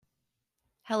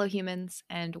Hello, humans,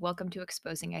 and welcome to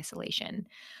Exposing Isolation.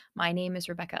 My name is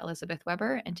Rebecca Elizabeth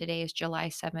Weber, and today is July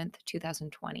 7th,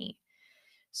 2020.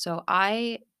 So,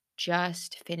 I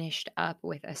just finished up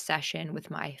with a session with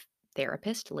my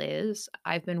therapist, Liz.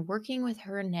 I've been working with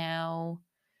her now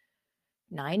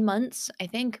 9 months, I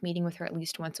think, meeting with her at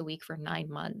least once a week for 9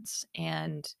 months.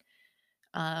 And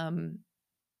um,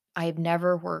 I've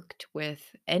never worked with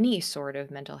any sort of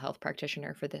mental health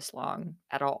practitioner for this long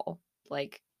at all,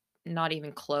 like, not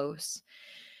even close.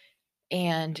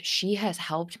 And she has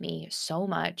helped me so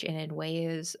much and in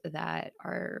ways that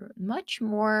are much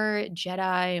more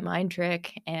Jedi mind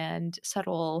trick and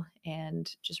subtle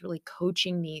and just really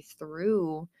coaching me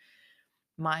through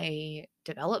my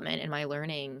development and my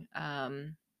learning. Yeah,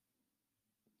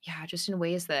 just in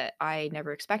ways that I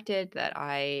never expected, that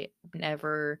I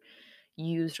never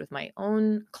used with my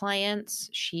own clients.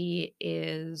 She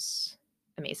is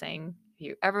amazing. If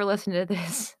you ever listen to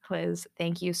this, Liz,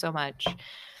 thank you so much.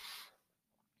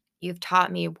 You've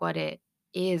taught me what it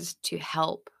is to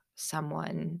help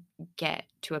someone get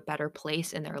to a better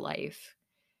place in their life,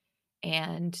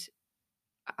 and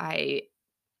I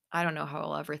I don't know how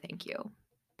I'll ever thank you.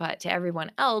 But to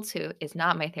everyone else who is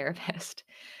not my therapist,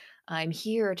 I'm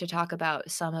here to talk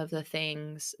about some of the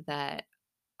things that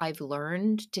I've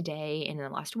learned today and in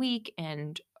the last week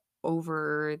and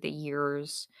over the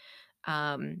years,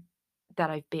 um, that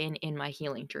I've been in my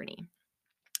healing journey.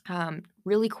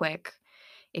 Really quick,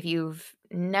 if you've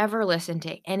never listened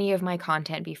to any of my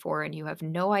content before and you have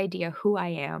no idea who I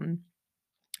am,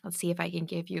 let's see if I can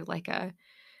give you like a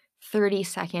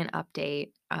 30-second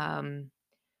update.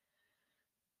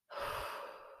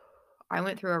 I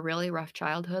went through a really rough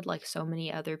childhood, like so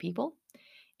many other people,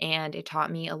 and it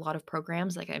taught me a lot of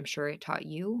programs, like I'm sure it taught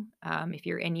you. If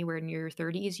you're anywhere near your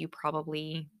 30s, you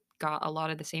probably got a lot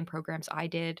of the same programs I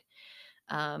did.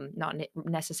 Not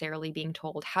necessarily being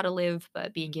told how to live,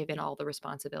 but being given all the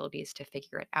responsibilities to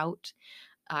figure it out.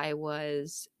 I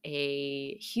was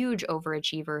a huge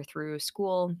overachiever through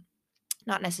school,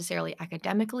 not necessarily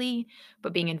academically,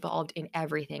 but being involved in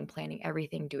everything, planning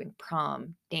everything, doing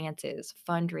prom, dances,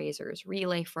 fundraisers,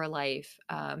 Relay for Life,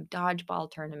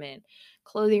 dodgeball tournament,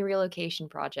 clothing relocation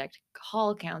project,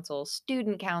 hall council,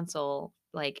 student council,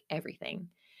 like everything.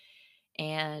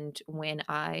 And when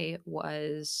I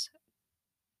was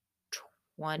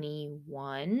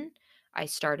 21, I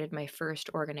started my first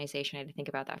organization. I had to think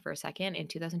about that for a second. In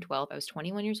 2012, I was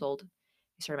 21 years old.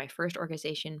 I started my first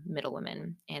organization, Middle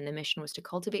Women, and the mission was to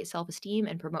cultivate self esteem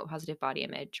and promote positive body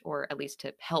image, or at least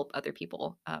to help other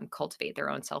people cultivate their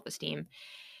own self esteem.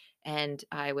 And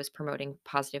I was promoting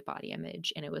positive body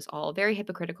image, and it was all very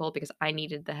hypocritical because I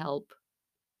needed the help,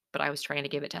 but I was trying to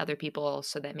give it to other people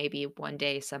so that maybe one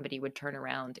day somebody would turn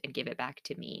around and give it back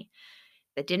to me.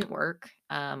 That didn't work.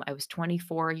 I was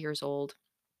 24 years old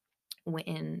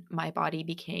when my body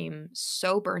became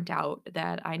so burnt out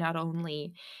that I not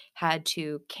only had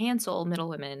to cancel Middle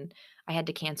Women, I had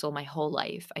to cancel my whole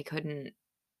life. I couldn't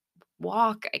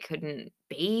walk, I couldn't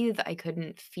bathe, I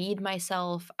couldn't feed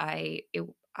myself. I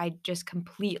just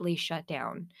completely shut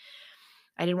down.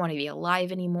 I didn't want to be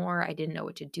alive anymore. I didn't know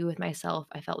what to do with myself.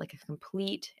 I felt like a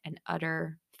complete and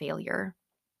utter failure.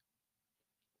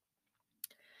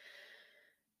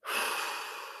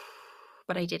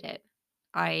 But I did it.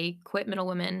 I quit Middle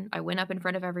Women. I went up in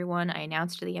front of everyone. I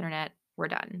announced to the internet, we're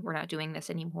done. We're not doing this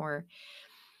anymore.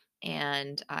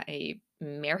 And I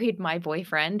married my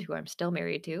boyfriend, who I'm still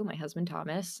married to, my husband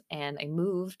Thomas, and I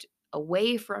moved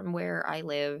away from where I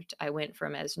lived. I went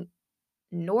from as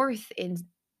north in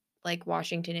like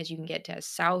Washington as you can get to as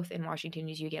south in Washington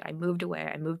as you get. I moved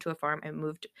away. I moved to a farm. I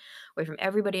moved away from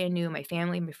everybody I knew, my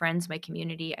family, my friends, my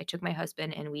community. I took my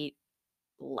husband and we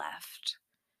left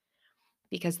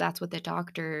because that's what the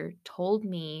doctor told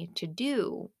me to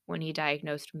do when he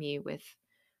diagnosed me with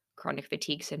chronic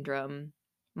fatigue syndrome,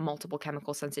 multiple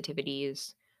chemical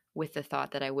sensitivities, with the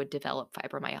thought that I would develop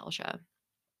fibromyalgia,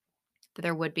 that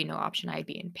there would be no option. I'd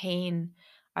be in pain,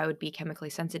 I would be chemically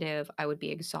sensitive, I would be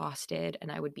exhausted,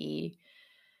 and I would be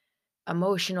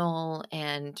emotional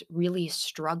and really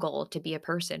struggle to be a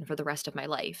person for the rest of my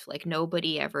life. Like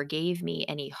nobody ever gave me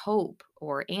any hope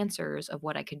or answers of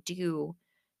what I could do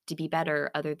to be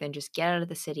better other than just get out of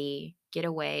the city, get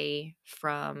away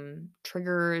from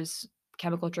triggers,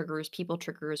 chemical triggers, people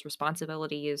triggers,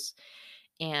 responsibilities,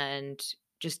 and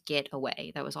just get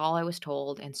away. That was all I was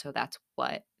told. And so that's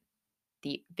what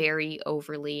the very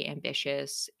overly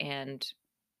ambitious and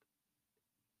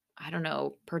I don't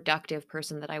know, productive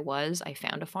person that I was, I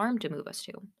found a farm to move us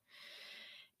to.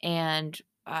 And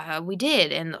We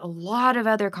did, and a lot of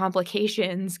other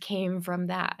complications came from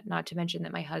that, not to mention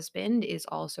that my husband is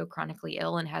also chronically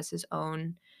ill and has his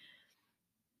own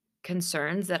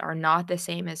concerns that are not the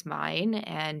same as mine,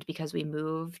 and because we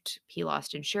moved, he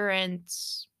lost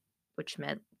insurance, which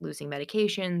meant losing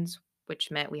medications,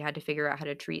 which meant we had to figure out how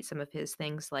to treat some of his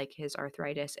things like his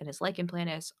arthritis and his lichen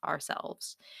planus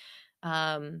ourselves.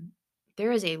 Um,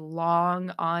 there is a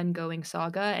long ongoing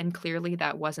saga, and clearly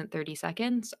that wasn't 30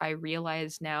 seconds. I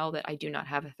realize now that I do not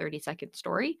have a 30-second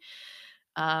story.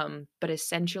 But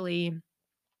essentially,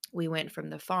 we went from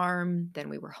the farm, then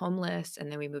we were homeless,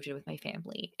 and then we moved in with my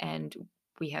family. And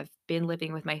we have been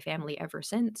living with my family ever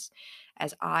since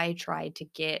as I tried to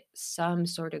get some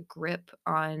sort of grip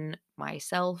on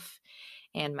myself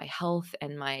and my health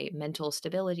and my mental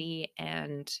stability.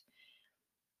 And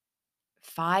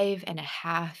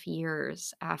 5.5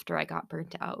 years after I got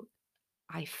burnt out,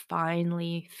 I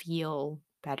finally feel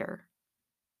better.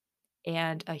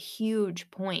 And a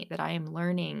huge point that I am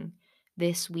learning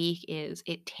this week is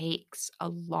it takes a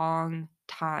long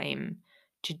time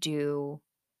to do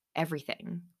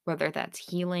everything, whether that's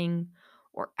healing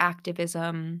or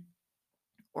activism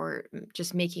or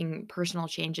just making personal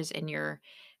changes in your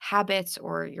habits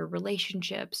or your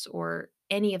relationships or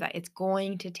any of that. It's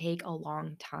going to take a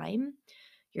long time.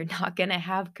 You're not going to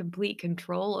have complete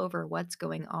control over what's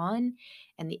going on.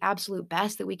 And the absolute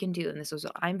best that we can do, and this is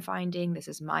what I'm finding, this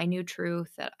is my new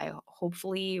truth that I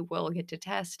hopefully will get to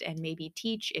test and maybe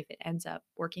teach if it ends up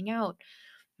working out.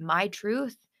 My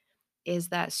truth is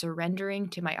that surrendering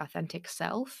to my authentic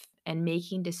self and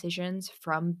making decisions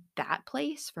from that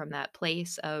place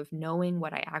of knowing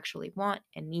what I actually want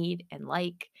and need and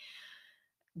like,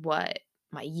 what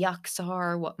my yucks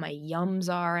are, what my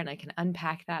yums are, and I can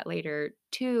unpack that later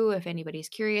too if anybody's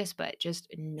curious, but just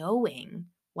knowing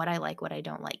what I like, what I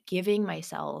don't like, giving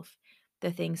myself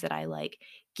the things that I like,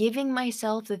 giving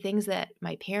myself the things that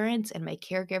my parents and my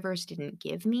caregivers didn't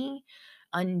give me,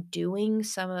 undoing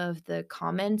some of the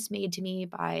comments made to me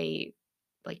by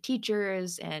like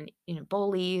teachers and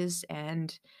bullies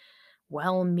and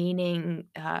well-meaning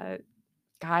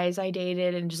guys I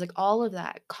dated and just like all of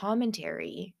that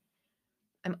commentary.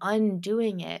 I'm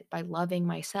undoing it by loving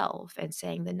myself and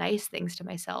saying the nice things to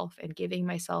myself and giving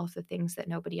myself the things that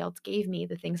nobody else gave me,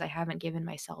 the things I haven't given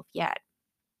myself yet.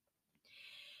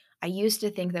 I used to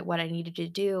think that what I needed to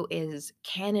do is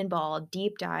cannonball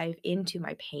deep dive into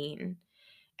my pain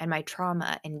and my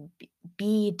trauma and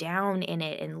be down in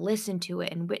it and listen to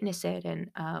it and witness it. And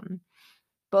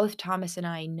both Thomas and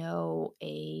I know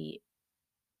a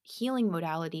healing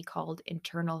modality called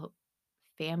internal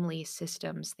family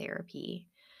systems therapy,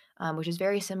 which is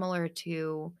very similar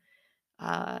to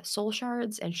soul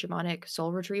shards and shamanic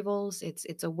soul retrievals.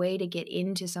 It's a way to get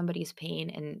into somebody's pain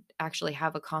and actually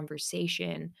have a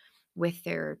conversation with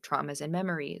their traumas and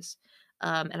memories.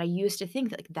 And I used to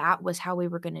think that like that was how we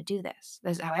were going to do this.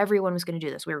 That's how everyone was going to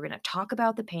do this. We were going to talk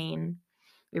about the pain.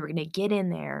 We were going to get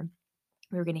in there.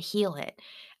 We were going to heal it.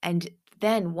 And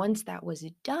then once that was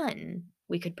done,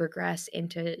 we could progress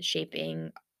into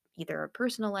shaping either a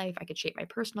personal life. I could shape my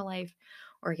personal life,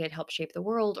 or I could help shape the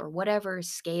world, or whatever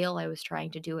scale I was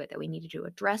trying to do it, that we needed to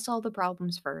address all the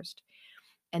problems first.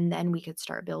 And then we could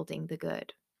start building the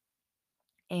good.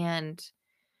 And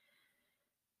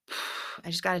I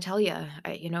just got to tell you,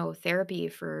 therapy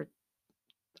for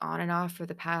on and off for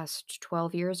the past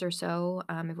 12 years or so.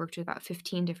 I've worked with about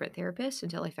 15 different therapists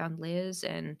until I found Liz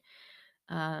and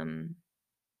um,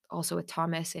 also with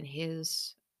Thomas and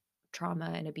his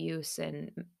trauma and abuse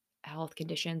and health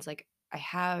conditions, like I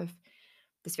have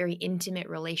this very intimate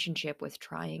relationship with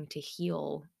trying to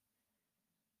heal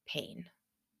pain,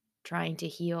 trying to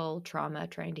heal trauma,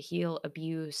 trying to heal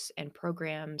abuse and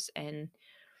programs, and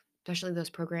especially those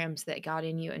programs that got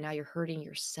in you and now you're hurting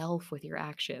yourself with your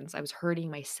actions. I was hurting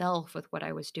myself with what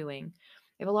I was doing.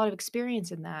 I have a lot of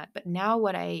experience in that, but now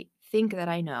what I think that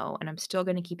I know, and I'm still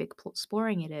going to keep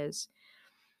exploring it, is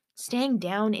staying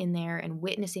down in there and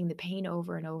witnessing the pain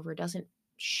over and over doesn't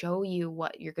show you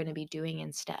what you're going to be doing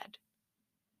instead.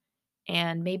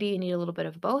 And maybe you need a little bit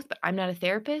of both, but I'm not a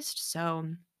therapist, so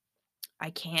I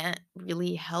can't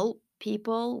really help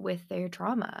people with their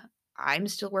trauma. I'm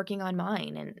still working on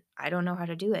mine and I don't know how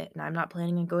to do it. And I'm not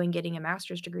planning on going getting a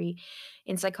master's degree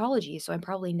in psychology. So I'm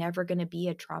probably never going to be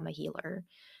a trauma healer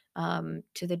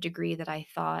to the degree that I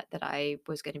thought that I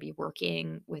was going to be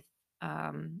working with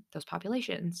those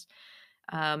populations.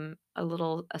 A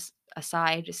little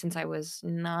aside, since I was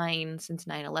 9, since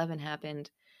 9/11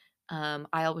 happened,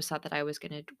 I always thought that I was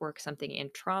going to work something in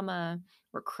trauma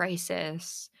or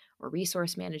crisis or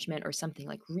resource management or something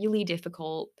like really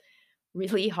difficult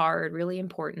really hard, really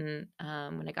important.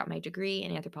 When I got my degree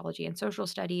in anthropology and social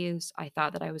studies, I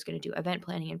thought that I was going to do event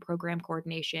planning and program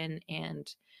coordination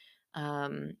and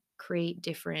create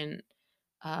different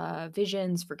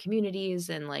visions for communities.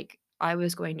 And like, I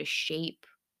was going to shape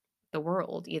the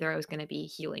world. Either I was going to be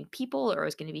healing people or I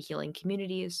was going to be healing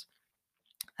communities.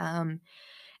 Um,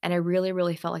 and I really,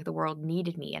 really felt like the world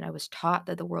needed me. And I was taught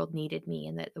that the world needed me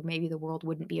and that maybe the world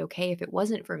wouldn't be okay if it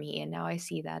wasn't for me. And now I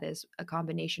see that as a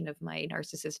combination of my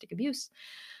narcissistic abuse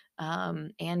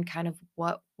and kind of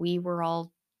what we were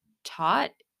all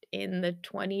taught in the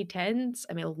 2010s.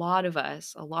 I mean, a lot of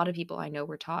us, a lot of people I know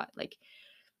were taught like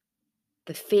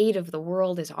the fate of the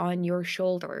world is on your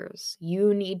shoulders.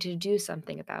 You need to do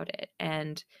something about it.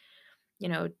 And, you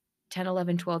know, 10,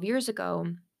 11, 12 years ago,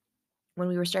 when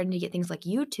we were starting to get things like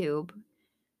YouTube,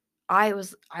 I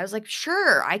was like,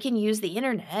 "Sure, I can use the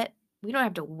internet. We don't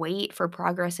have to wait for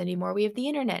progress anymore. We have the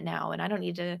internet now, and I don't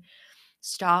need to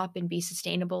stop and be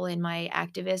sustainable in my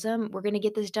activism. We're gonna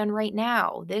get this done right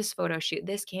now. This photo shoot,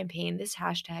 this campaign, this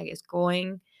hashtag is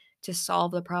going to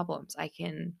solve the problems. I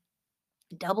can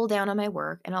double down on my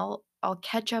work and I'll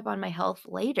catch up on my health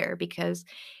later because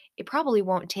it probably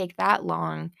won't take that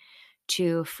long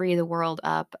to free the world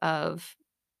up of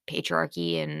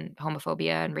patriarchy and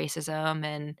homophobia and racism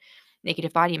and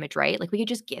negative body image, right? Like we could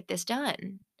just get this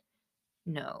done."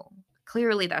 No.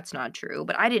 Clearly that's not true,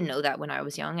 but I didn't know that when I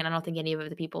was young, and I don't think any of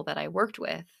the people that I worked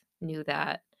with knew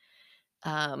that,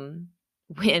 um,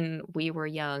 when we were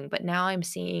young, but now I'm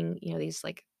seeing, these,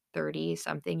 like,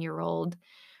 30-something-year-old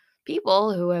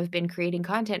people who have been creating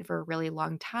content for a really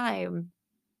long time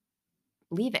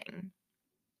leaving,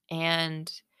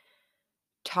 and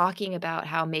talking about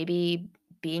how maybe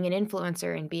being an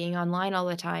influencer and being online all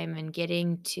the time and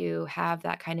getting to have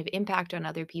that kind of impact on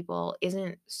other people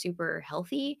isn't super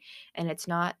healthy, and it's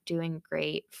not doing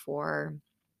great for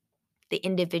the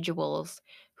individuals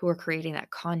who are creating that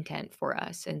content for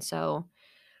us. And so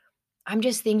I'm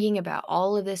just thinking about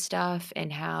all of this stuff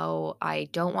and how I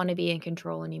don't want to be in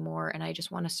control anymore and I just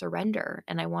want to surrender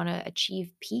and I want to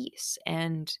achieve peace.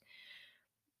 And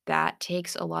that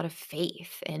takes a lot of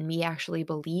faith and me actually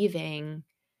believing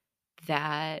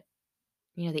that,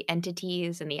 the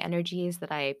entities and the energies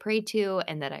that I pray to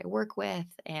and that I work with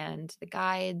and the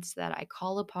guides that I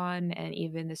call upon and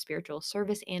even the spiritual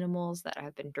service animals that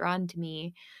have been drawn to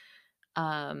me,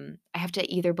 I have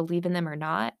to either believe in them or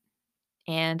not.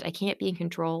 And I can't be in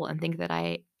control and think that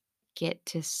I get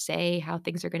to say how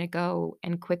things are going to go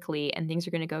and quickly and things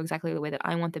are going to go exactly the way that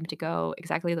I want them to go,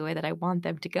 exactly the way that I want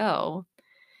them to go.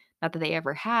 Not that they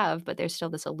ever have, but there's still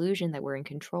this illusion that we're in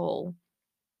control.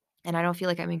 And I don't feel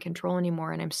like I'm in control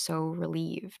anymore, and I'm so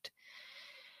relieved.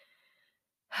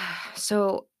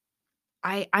 So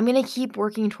I'm going to keep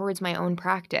working towards my own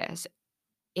practice.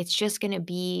 It's just going to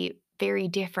be very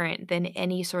different than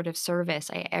any sort of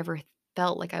service I ever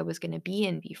felt like I was going to be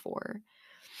in before.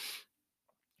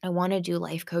 I want to do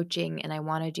life coaching and I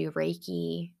want to do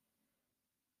Reiki,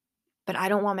 but I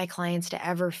don't want my clients to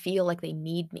ever feel like they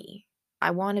need me. I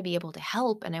want to be able to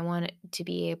help and I want to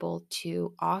be able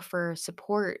to offer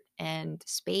support and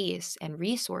space and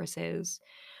resources,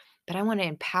 but I want to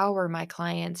empower my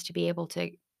clients to be able to,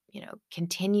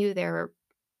 continue their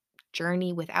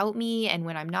journey without me and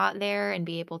when I'm not there and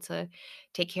be able to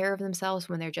take care of themselves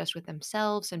when they're just with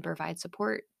themselves and provide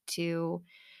support to,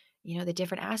 the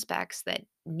different aspects that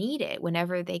need it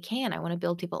whenever they can. I want to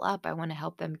build people up. I want to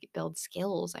help them build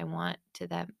skills. I want to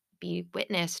them be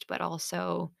witnessed, but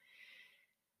also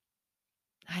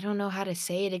I don't know how to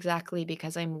say it exactly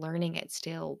because I'm learning it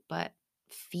still, but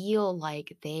feel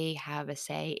like they have a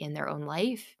say in their own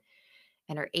life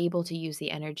and are able to use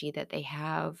the energy that they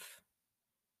have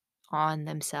on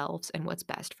themselves and what's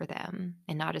best for them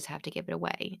and not just have to give it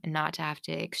away and not to have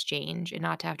to exchange and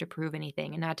not to have to prove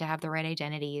anything and not to have the right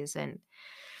identities. And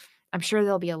I'm sure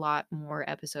there'll be a lot more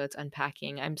episodes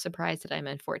unpacking. I'm surprised that I'm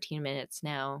in 14 minutes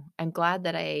now. I'm glad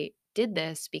that I did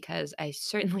this because I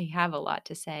certainly have a lot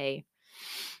to say.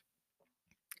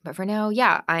 But for now,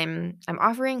 yeah, I'm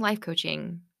offering life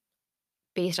coaching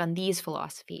based on these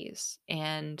philosophies.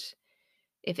 And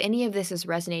if any of this is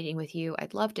resonating with you,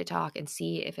 I'd love to talk and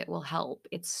see if it will help.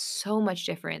 It's so much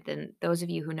different than those of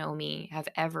you who know me have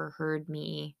ever heard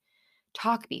me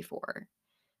talk before.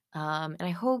 And I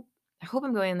hope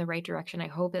I'm going in the right direction. I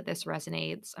hope that this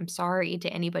resonates. I'm sorry to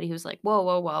anybody who's like, whoa,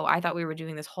 whoa, whoa. I thought we were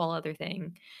doing this whole other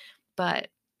thing. But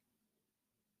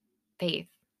faith,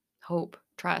 hope,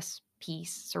 trust,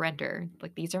 peace, surrender,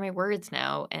 like these are my words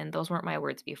now. And those weren't my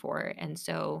words before. And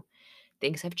so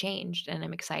things have changed and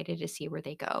I'm excited to see where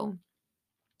they go.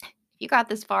 You got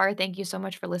this far. Thank you so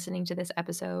much for listening to this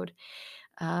episode.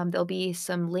 There'll be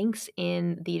some links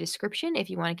in the description if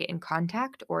you want to get in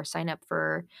contact or sign up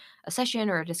for a session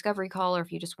or a discovery call, or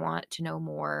if you just want to know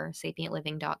more,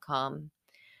 sapientliving.com.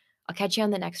 I'll catch you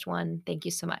on the next one. Thank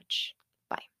you so much.